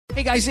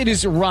Hey guys, it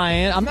is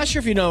Ryan. I'm not sure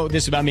if you know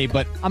this about me,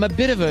 but I'm a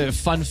bit of a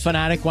fun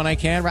fanatic when I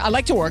can. I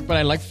like to work, but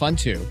I like fun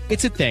too.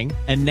 It's a thing.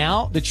 And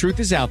now the truth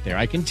is out there.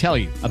 I can tell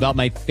you about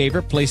my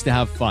favorite place to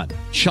have fun.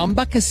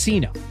 Chumba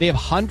Casino. They have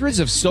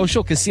hundreds of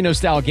social casino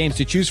style games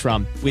to choose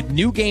from with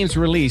new games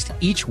released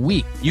each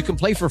week. You can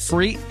play for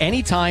free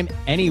anytime,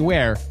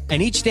 anywhere.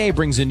 And each day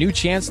brings a new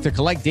chance to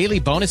collect daily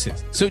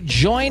bonuses. So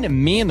join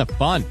me in the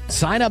fun.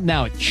 Sign up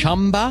now at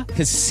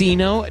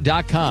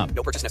ChumbaCasino.com.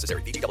 No purchase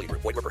necessary. VGW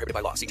Group. Void where prohibited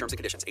by law. See terms and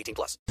conditions.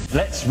 18+.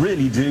 Let's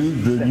really do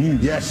the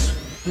news. Yes.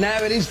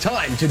 Now it is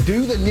time to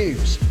do the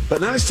news.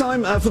 But now it's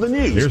time for the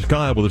news. Here's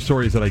Kyle with the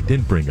stories that I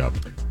didn't bring up.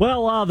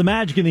 Well, the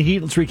Magic and the Heat,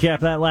 let's recap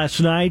that last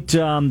night.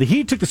 The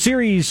Heat took the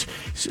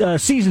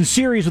season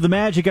series with the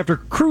Magic after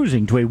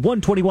cruising to a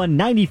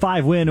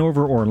 121-95 win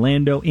over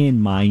Orlando in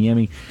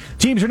Miami.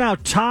 Teams are now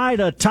tied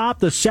atop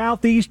the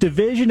Southeast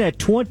Division at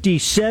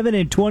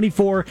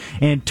 27-24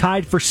 and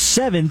tied for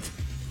 7th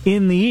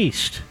in the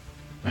East.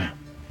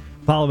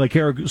 Paulo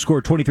Banchero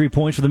scored 23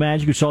 points for the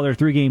Magic, who saw their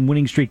 3-game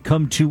winning streak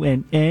come to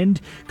an end.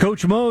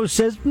 Coach Mose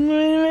says,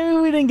 maybe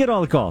we didn't get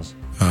all the calls.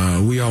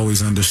 We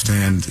always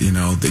understand,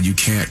 that you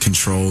can't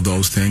control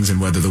those things and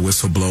whether the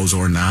whistle blows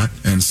or not.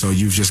 And so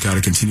you've just got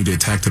to continue to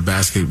attack the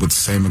basket with the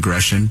same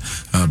aggression,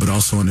 but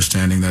also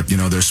understanding that,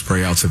 there's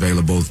spray outs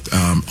available,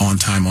 on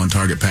time, on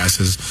target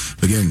passes.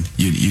 Again,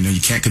 you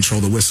can't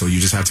control the whistle.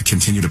 You just have to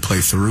continue to play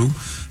through.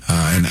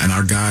 And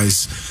our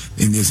guys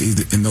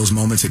in those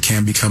moments, it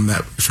can become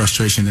that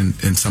frustration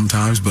and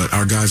sometimes, but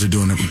our guys are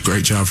doing a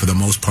great job for the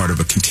most part of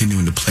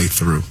continuing to play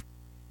through.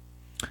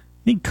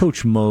 I think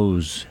Coach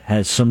Mose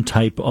has some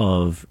type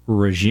of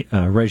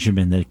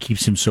regimen that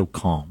keeps him so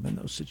calm in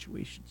those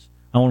situations.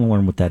 I want to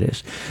learn what that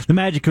is. The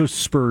Magic host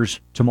Spurs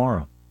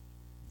tomorrow.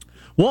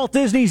 Walt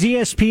Disney's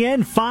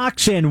ESPN,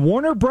 Fox, and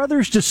Warner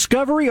Brothers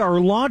Discovery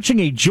are launching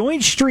a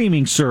joint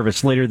streaming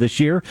service later this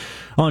year.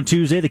 On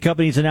Tuesday, the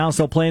companies announced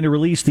they'll plan to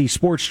release the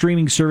sports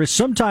streaming service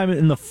sometime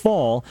in the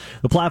fall.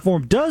 The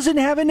platform doesn't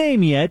have a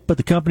name yet, but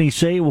the companies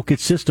say it will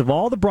consist of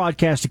all the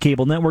broadcast and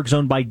cable networks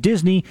owned by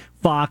Disney,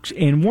 Fox,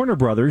 and Warner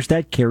Brothers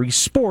that carry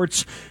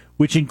sports,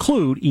 which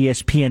include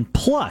ESPN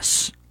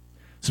Plus.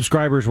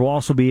 Subscribers will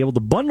also be able to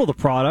bundle the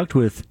product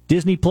with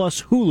Disney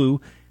Plus, Hulu,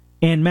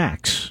 and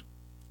Max.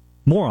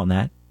 More on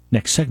that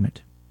next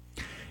segment.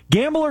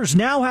 Gamblers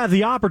now have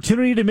the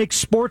opportunity to mix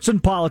sports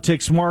and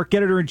politics. Mark,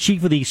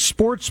 editor-in-chief of the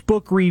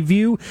Sportsbook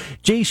Review,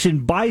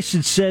 Jason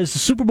Bison, says the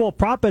Super Bowl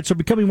prop bets are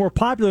becoming more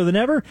popular than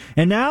ever,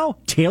 and now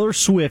Taylor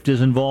Swift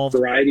is involved. The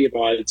variety of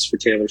odds for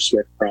Taylor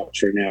Swift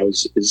props right now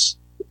is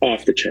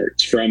off the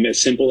charts, from as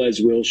simple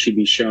as will she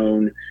be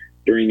shown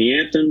during the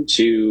anthem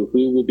to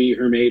who will be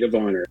her maid of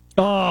honor.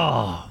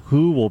 Oh,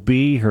 who will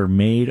be her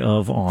maid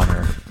of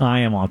honor? I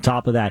am on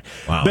top of that.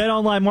 Wow.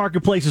 BetOnline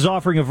Marketplace is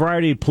offering a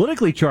variety of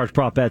politically charged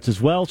prop bets as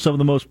well. Some of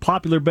the most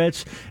popular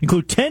bets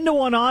include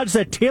 10-1 odds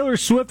that Taylor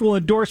Swift will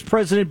endorse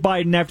President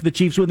Biden after the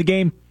Chiefs win the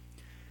game.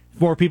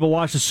 If more people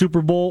watch the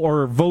Super Bowl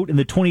or vote in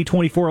the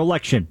 2024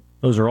 election.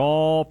 Those are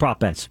all prop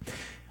bets.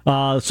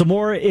 Some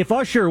more, if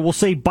Usher will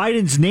say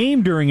Biden's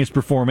name during his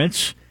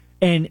performance,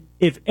 and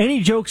if any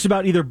jokes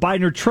about either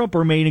Biden or Trump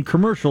are made in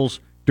commercials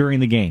during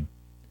the game.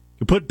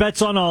 You put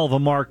bets on all of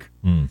them, Mark.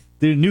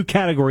 The new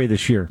category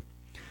this year.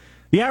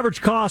 The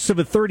average cost of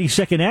a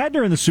 30-second ad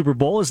during the Super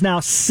Bowl is now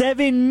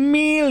 $7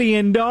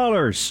 million.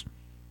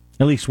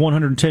 At least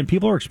 110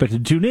 people are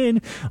expected to tune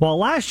in, while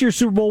last year's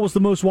Super Bowl was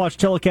the most watched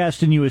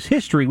telecast in U.S.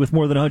 history, with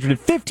more than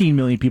 115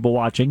 million people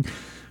watching.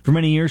 For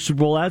many years, Super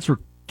Bowl ads were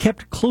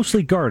kept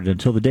closely guarded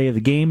until the day of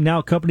the game.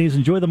 Now companies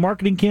enjoy the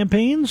marketing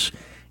campaigns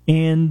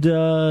and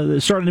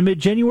starting in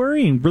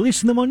mid-January and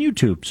releasing them on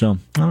YouTube. So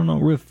I don't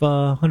know if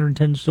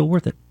 110 is still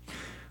worth it.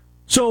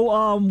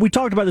 So we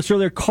talked about this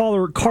earlier.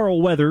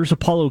 Carl Weathers,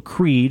 Apollo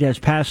Creed, has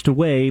passed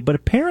away, but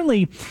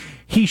apparently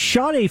he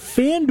shot a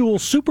FanDuel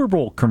Super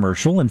Bowl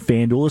commercial, and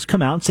FanDuel has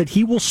come out and said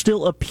he will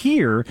still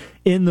appear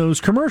in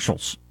those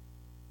commercials.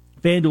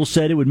 FanDuel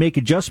said it would make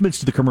adjustments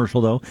to the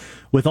commercial, though,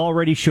 with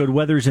already showed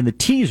Weathers in the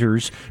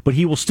teasers, but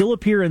he will still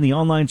appear in the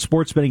online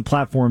sports betting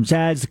platform's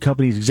ads. The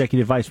company's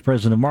executive vice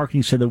president of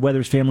marketing said the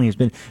Weathers family has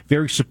been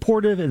very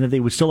supportive and that they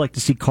would still like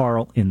to see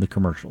Carl in the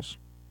commercials.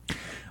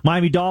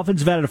 Miami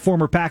Dolphins have added a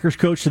former Packers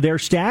coach to their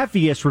staff.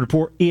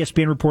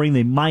 ESPN reporting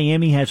that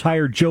Miami has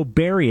hired Joe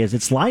Barry as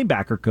its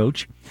linebacker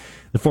coach.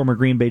 The former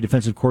Green Bay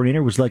defensive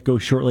coordinator was let go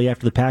shortly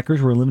after the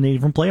Packers were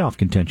eliminated from playoff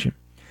contention.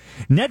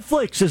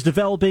 Netflix is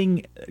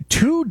developing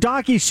 2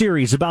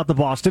 docuseries about the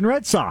Boston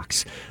Red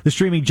Sox. The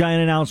streaming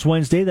giant announced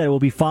Wednesday that it will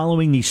be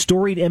following the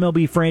storied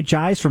MLB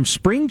franchise from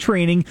spring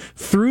training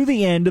through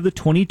the end of the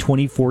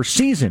 2024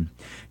 season.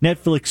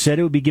 Netflix said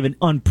it would be given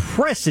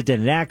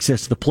unprecedented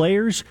access to the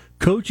players,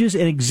 coaches,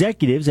 and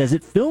executives as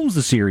it films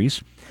the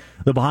series.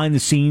 The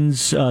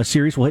behind-the-scenes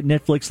series will hit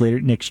Netflix later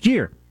next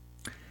year.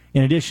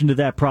 In addition to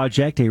that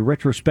project, a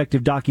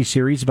retrospective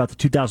docuseries about the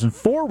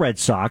 2004 Red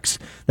Sox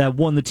that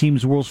won the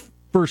team's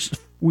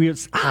first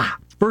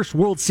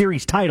World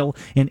Series title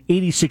in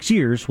 86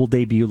 years will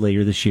debut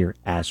later this year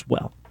as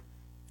well.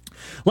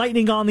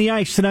 Lightning on the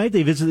ice tonight.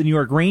 They visit the New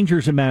York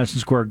Rangers at Madison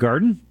Square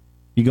Garden.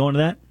 You going to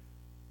that?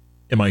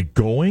 Am I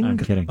going I'm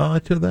kidding.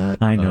 To that?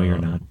 I know you're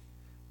not.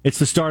 It's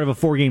the start of a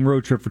 4-game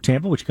road trip for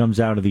Tampa, which comes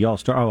out of the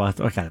All-Star. Oh, I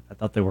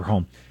thought they were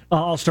home.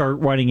 All-Star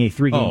riding a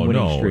 3-game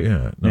winning streak.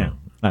 No.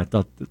 I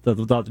thought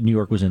New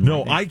York was in.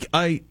 No,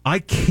 I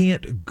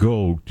can't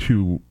go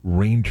to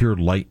Ranger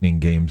Lightning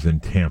games in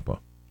Tampa.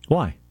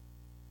 Why?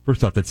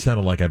 First off, that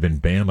sounded like I've been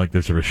banned, like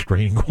there's a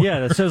restraining order.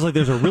 Yeah, that sounds like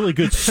there's a really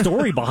good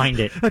story behind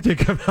it. I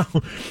think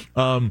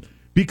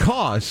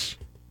because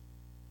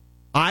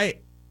I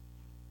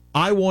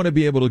want to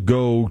be able to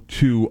go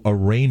to a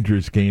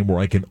Rangers game where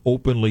I can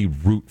openly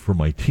root for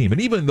my team.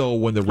 And even though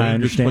when the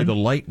Rangers play the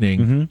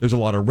Lightning, there's a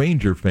lot of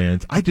Ranger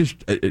fans, and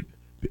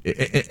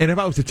if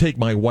I was to take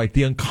my wife,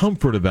 the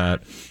uncomfort of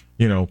that,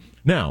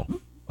 now,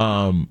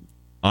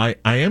 I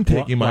am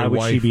taking my wife.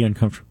 Why would she be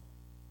uncomfortable?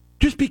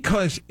 Just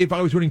because if I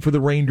was rooting for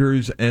the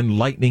Rangers and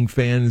Lightning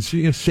fans,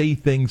 say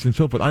things and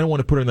so forth, I don't want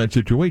to put her in that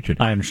situation.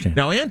 I understand.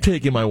 Now, I am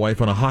taking my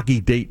wife on a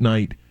hockey date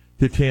night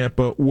to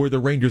Tampa where the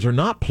Rangers are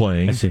not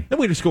playing. I see. And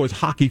we just go as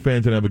hockey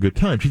fans and have a good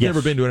time. She's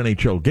never been to an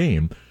NHL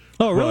game.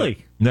 Oh,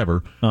 really?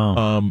 Never.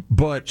 Oh.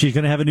 But she's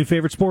going to have a new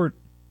favorite sport.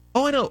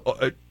 Oh, I know.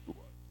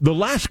 The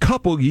last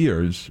couple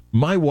years,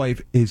 my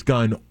wife has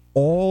gone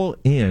all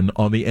in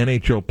on the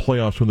NHL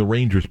playoffs when the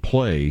Rangers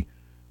play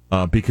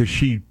because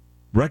she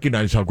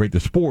recognizes how great the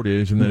sport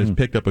is and then has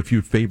picked up a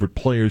few favorite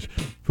players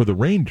for the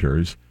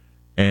Rangers.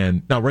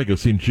 And now regular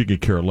season, she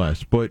could care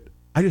less. But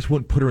I just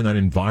wouldn't put her in that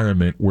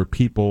environment where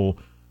people...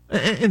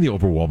 And the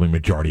overwhelming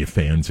majority of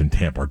fans in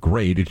Tampa are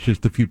great. It's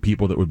just a few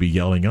people that would be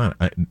yelling on.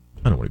 I don't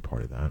want to be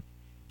part of that.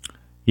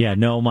 Yeah,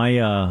 no,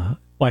 my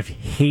wife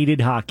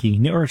hated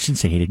hockey. Or I shouldn't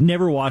say hated.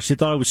 Never watched it.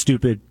 Thought it was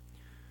stupid.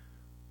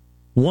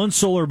 One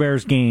Solar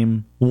Bears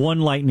game,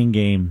 one Lightning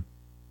game.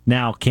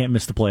 Now can't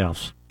miss the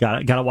playoffs.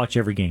 Got to watch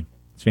every game.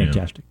 It's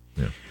fantastic.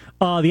 Yeah.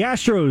 The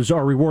Astros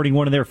are rewarding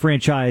one of their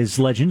franchise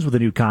legends with a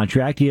new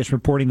contract. ESPN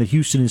reporting that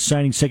Houston is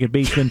signing second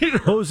baseman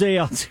Jose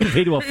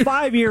Altuve to a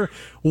 5-year,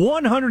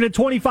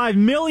 $125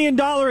 million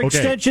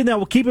extension that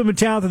will keep him in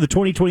town through the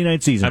 2029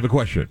 season. I have a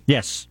question.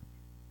 Yes.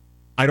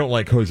 I don't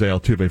like Jose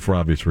Altuve for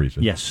obvious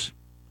reasons. Yes.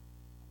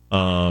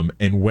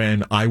 And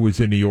when I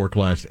was in New York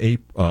last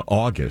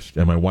August,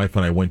 and my wife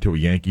and I went to a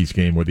Yankees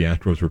game where the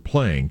Astros were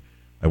playing,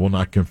 I will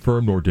not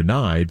confirm nor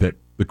deny that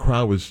the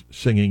crowd was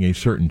singing a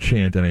certain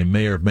chant, and I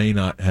may or may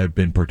not have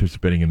been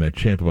participating in that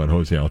chant about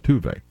Jose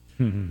Altuve.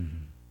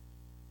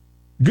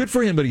 Good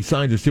for him that he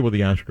signed to stay with the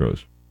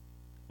Astros.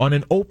 On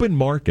an open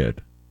market,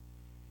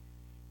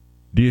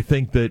 do you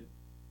think that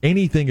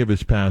anything of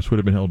his past would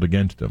have been held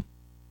against him?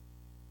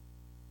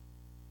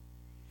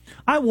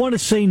 I want to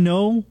say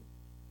no.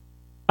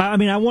 I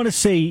mean, I want to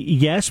say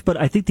yes, but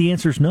I think the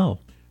answer is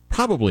no.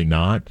 Probably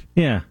not.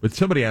 Yeah. But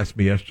somebody asked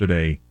me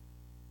yesterday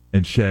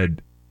and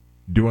said,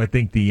 do I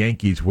think the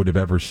Yankees would have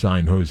ever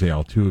signed Jose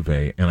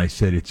Altuve? And I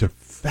said, it's a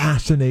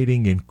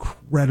fascinating,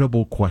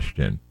 incredible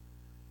question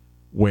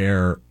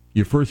where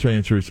your first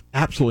answer is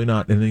absolutely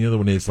not. And the other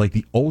one is like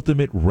the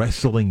ultimate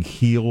wrestling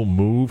heel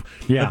move.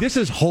 Yeah. Like, this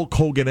is Hulk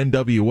Hogan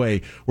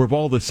NWA where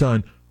all of a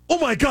sudden, oh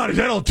my God, is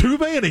that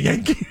Altuve in a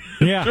Yankee?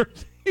 Yeah.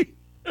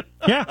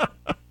 Yeah.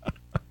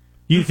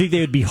 You think they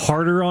would be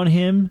harder on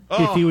him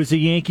if he was a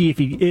Yankee?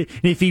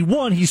 If he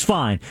won, he's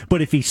fine.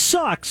 But if he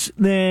sucks,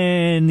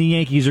 then the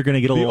Yankees are going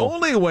to get a little... The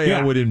only way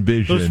I would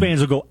envision... Those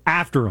fans will go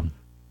after him.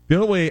 The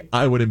only way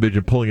I would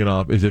envision pulling it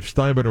off is if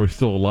Steinbrenner was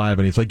still alive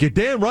and he's like, you're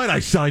damn right I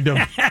signed him.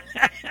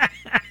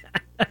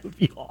 That would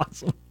be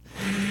awesome.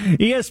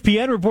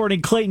 ESPN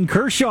reporting Clayton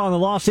Kershaw and the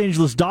Los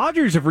Angeles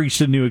Dodgers have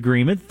reached a new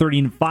agreement.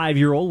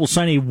 35-year-old will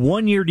sign a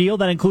 1-year deal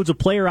that includes a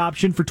player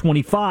option for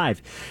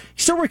 25.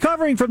 He's still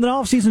recovering from the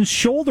offseason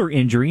shoulder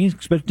injury. He's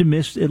expected to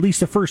miss at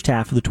least the first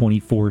half of the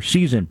 24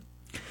 season.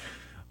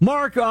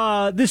 Mark,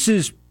 this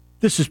is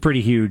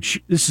pretty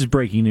huge. This is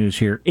breaking news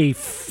here.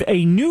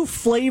 A new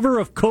flavor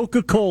of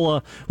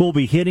Coca-Cola will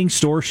be hitting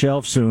store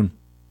shelves soon.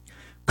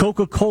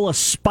 Coca-Cola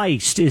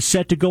Spiced is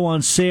set to go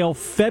on sale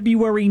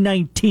February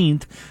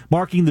 19th,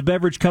 marking the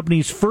beverage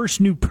company's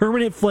first new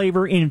permanent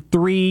flavor in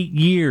 3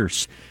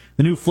 years.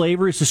 The new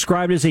flavor is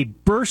described as a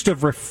burst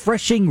of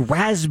refreshing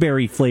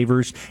raspberry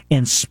flavors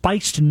and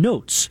spiced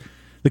notes.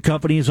 The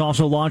company is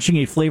also launching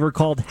a flavor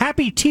called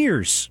Happy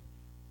Tears.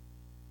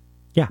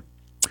 Yeah.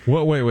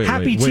 Well, wait.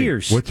 Happy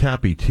Tears. What's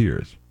Happy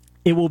Tears?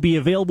 It will be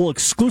available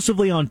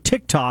exclusively on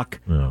TikTok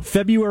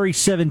February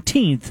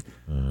 17th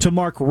to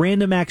mark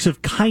Random Acts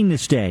of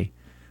Kindness Day.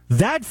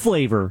 That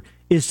flavor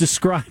is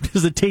described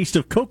as the taste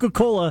of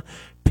Coca-Cola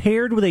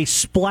paired with a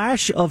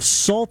splash of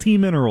salty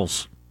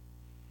minerals.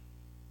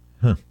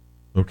 Huh.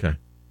 Okay.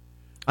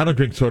 I don't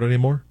drink soda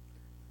anymore.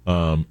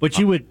 But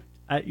you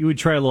would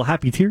try a little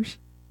Happy Tears?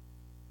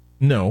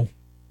 No.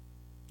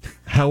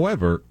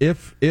 However,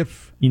 if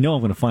you know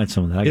I'm going to find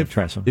some of that, I'm going to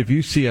try some. If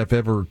UCF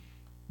ever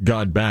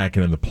got back,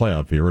 and in the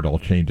playoff year, it all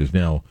changes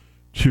now,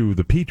 to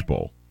the Peach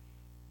Bowl,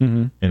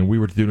 and we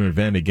were to do an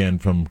event again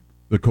from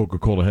the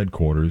Coca-Cola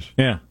headquarters,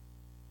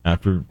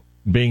 after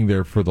being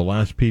there for the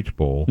last Peach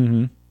Bowl,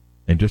 and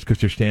just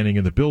because you're standing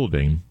in the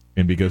building,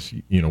 and because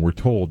we're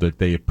told that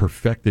they have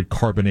perfected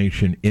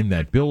carbonation in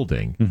that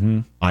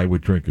building, I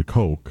would drink a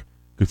Coke,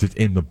 because it's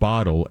in the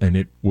bottle, and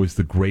it was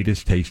the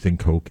greatest tasting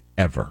Coke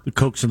ever. The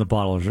Cokes in the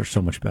bottles are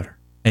so much better.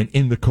 And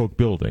in the Coke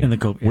building,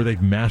 where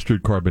they've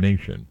mastered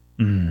carbonation,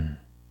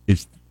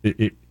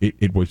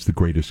 it was the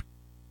greatest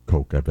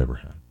Coke I've ever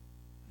had.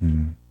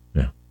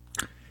 Yeah.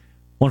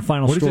 One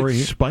final story.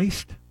 Is it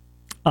spiced?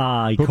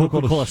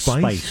 Coca-Cola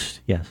spiced.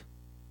 Yes.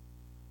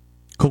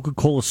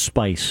 Coca-Cola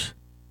Spice.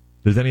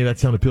 Does any of that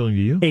sound appealing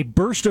to you? A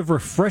burst of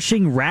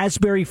refreshing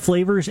raspberry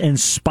flavors and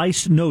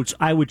spiced notes.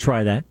 I would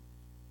try that.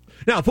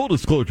 Now, full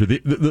disclosure,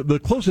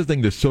 the closest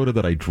thing to soda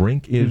that I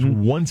drink is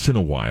once in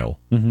a while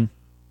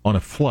on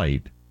a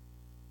flight,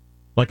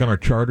 like on our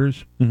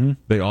charters,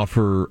 they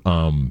offer,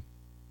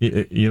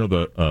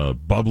 the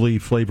bubbly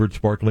flavored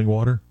sparkling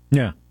water.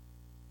 Yeah.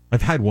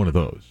 I've had one of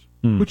those,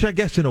 which I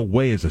guess in a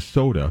way is a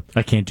soda.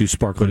 I can't do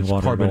sparkling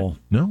water at all.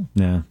 No?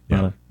 Yeah.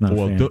 Not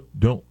well, a fan.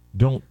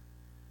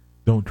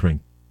 don't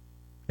drink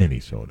any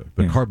soda.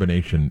 The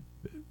carbonation...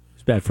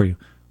 It's bad for you.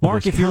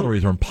 Mark, if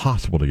calories are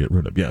impossible to get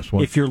rid of. Yes.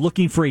 If you're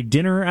looking for a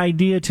dinner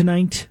idea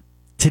tonight,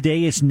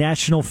 today is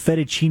National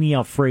Fettuccine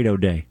Alfredo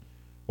Day.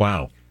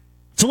 Wow.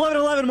 It's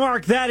 11:11,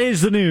 Mark. That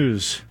is the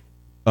news.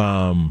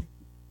 I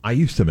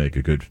used to make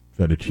a good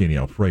fettuccine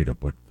Alfredo,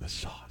 but the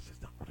sauce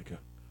is not really good.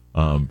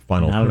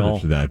 Final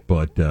alternative to that.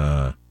 But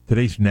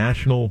today's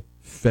National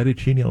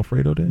Fettuccine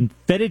Alfredo Day?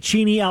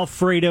 Fettuccine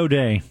Alfredo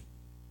Day.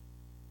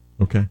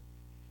 Okay.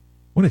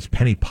 When is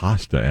penny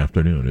pasta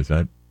afternoon? Is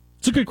that...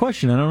 It's a good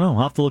question. I don't know.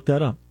 I'll have to look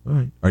that up. All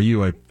right. Are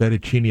you a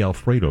fettuccine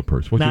Alfredo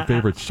person? What's your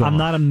favorite sauce? I'm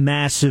not a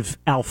massive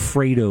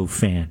Alfredo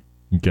fan.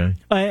 Okay.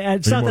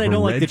 It's not that I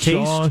don't like the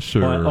taste.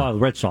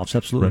 Red sauce,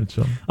 absolutely. Red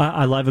sauce.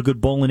 I love a good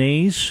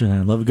bolognese.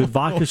 I love a good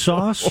vodka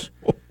sauce.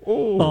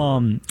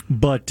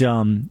 But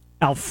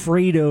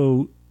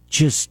Alfredo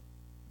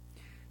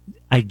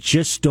I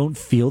just don't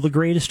feel the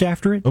greatest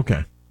after it.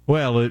 Okay.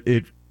 Well,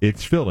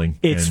 it's filling.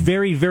 It's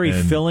very, very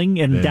filling,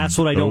 and that's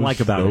what I don't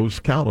like about it. Those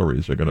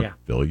calories are going to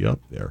fill you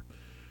up there.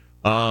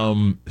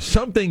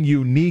 Something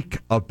unique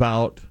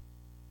about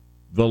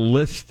the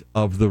list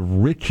of the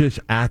richest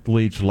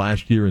athletes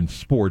last year in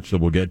sports that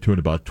we'll get to in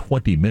about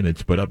 20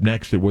 minutes. But up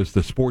next, it was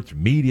the sports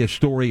media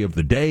story of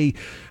the day,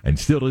 and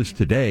still is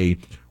today.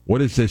 What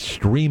does this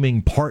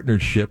streaming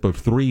partnership of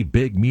three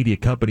big media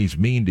companies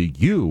mean to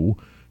you?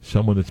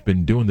 Someone that's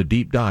been doing the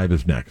deep dive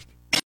is next.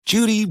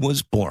 Judy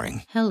was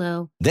boring.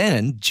 Hello.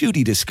 Then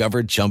Judy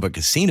discovered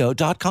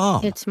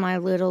ChumbaCasino.com. It's my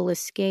little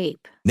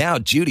escape. Now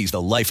Judy's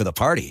the life of the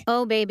party.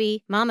 Oh,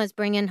 baby, mama's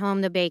bringing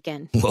home the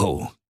bacon.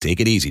 Whoa, take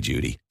it easy,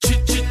 Judy.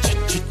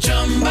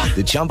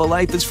 The Chumba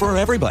life is for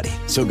everybody.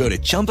 So go to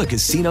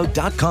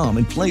ChumbaCasino.com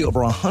and play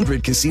over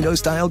 100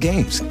 casino-style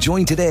games.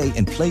 Join today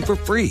and play for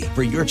free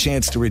for your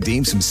chance to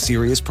redeem some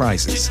serious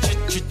prizes.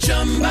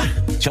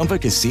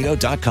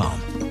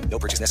 ChumbaCasino.com. No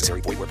purchase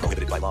necessary. Void where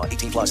prohibited by law.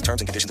 18+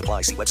 terms and conditions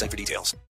apply. See website for details.